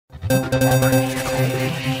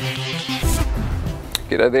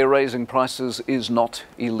G'day there, raising prices is not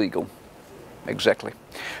illegal. Exactly.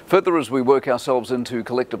 Further, as we work ourselves into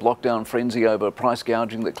collective lockdown frenzy over price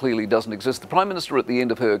gouging that clearly doesn't exist, the Prime Minister at the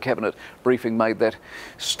end of her cabinet briefing made that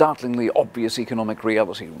startlingly obvious economic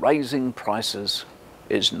reality. Raising prices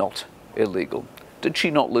is not illegal. Did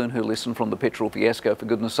she not learn her lesson from the petrol fiasco, for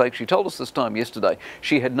goodness sake? She told us this time yesterday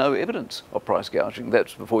she had no evidence of price gouging.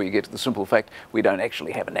 That's before you get to the simple fact we don't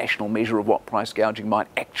actually have a national measure of what price gouging might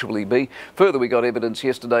actually be. Further, we got evidence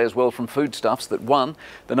yesterday as well from foodstuffs that, one,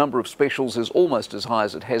 the number of specials is almost as high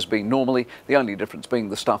as it has been normally, the only difference being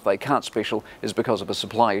the stuff they can't special is because of a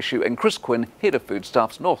supply issue. And Chris Quinn, head of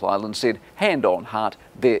foodstuffs, North Island, said, hand on heart,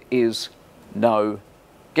 there is no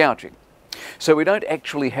gouging. So we don't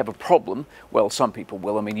actually have a problem. Well, some people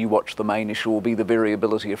will. I mean, you watch the main issue will be the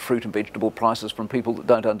variability of fruit and vegetable prices from people that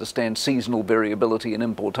don't understand seasonal variability and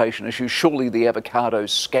importation issues. Surely the avocado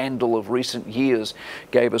scandal of recent years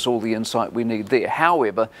gave us all the insight we need there.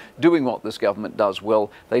 However, doing what this government does well,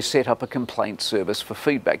 they set up a complaint service for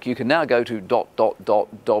feedback. You can now go to ...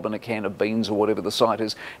 dob in a can of beans or whatever the site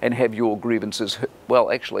is and have your grievances. Well,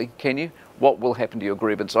 actually, can you? What will happen to your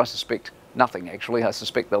grievance? I suspect nothing, actually. I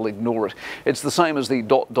suspect they'll ignore it. It's the same as the ...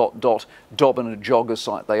 dob in a jogger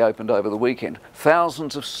site they opened over the weekend.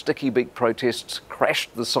 Thousands of sticky beak protests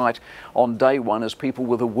crashed the site on day one as people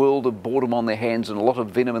with a world of boredom on their hands and a lot of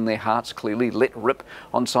venom in their hearts clearly let rip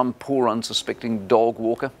on some poor unsuspecting dog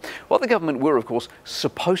walker. What the government were, of course,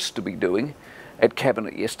 supposed to be doing at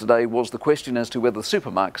Cabinet yesterday was the question as to whether the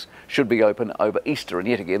supermarkets should be open over Easter. And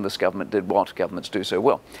yet again, this government did what governments do so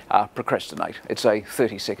well, procrastinate. It's a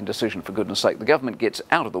 30-second decision, for goodness sake. The government gets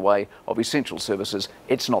out of the way of essential services.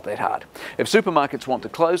 It's not that hard. If supermarkets want to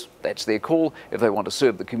close, that's their call. If they want to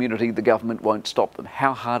serve the community, the government won't stop them.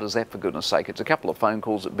 How hard is that, for goodness sake? It's a couple of phone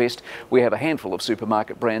calls at best. We have a handful of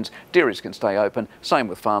supermarket brands. Dairies can stay open. Same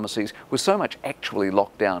with pharmacies. With so much actually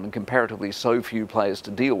locked down and comparatively so few players to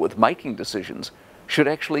deal with, making decisions should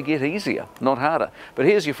actually get easier, not harder. But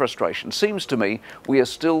here's your frustration. Seems to me we are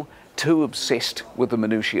still too obsessed with the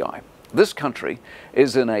minutiae. This country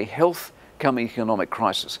is in a health come economic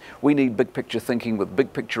crisis. We need big picture thinking with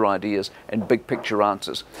big picture ideas and big picture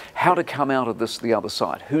answers. How to come out of this the other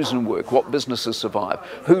side? Who's in work? What businesses survive?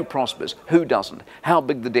 Who prospers? Who doesn't? How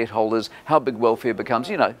big the debt hole is? How big welfare becomes?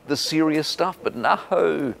 You know, the serious stuff. But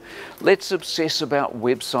no, let's obsess about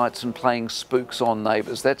websites and playing spooks on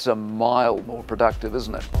neighbours. That's a mile more productive,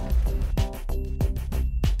 isn't it?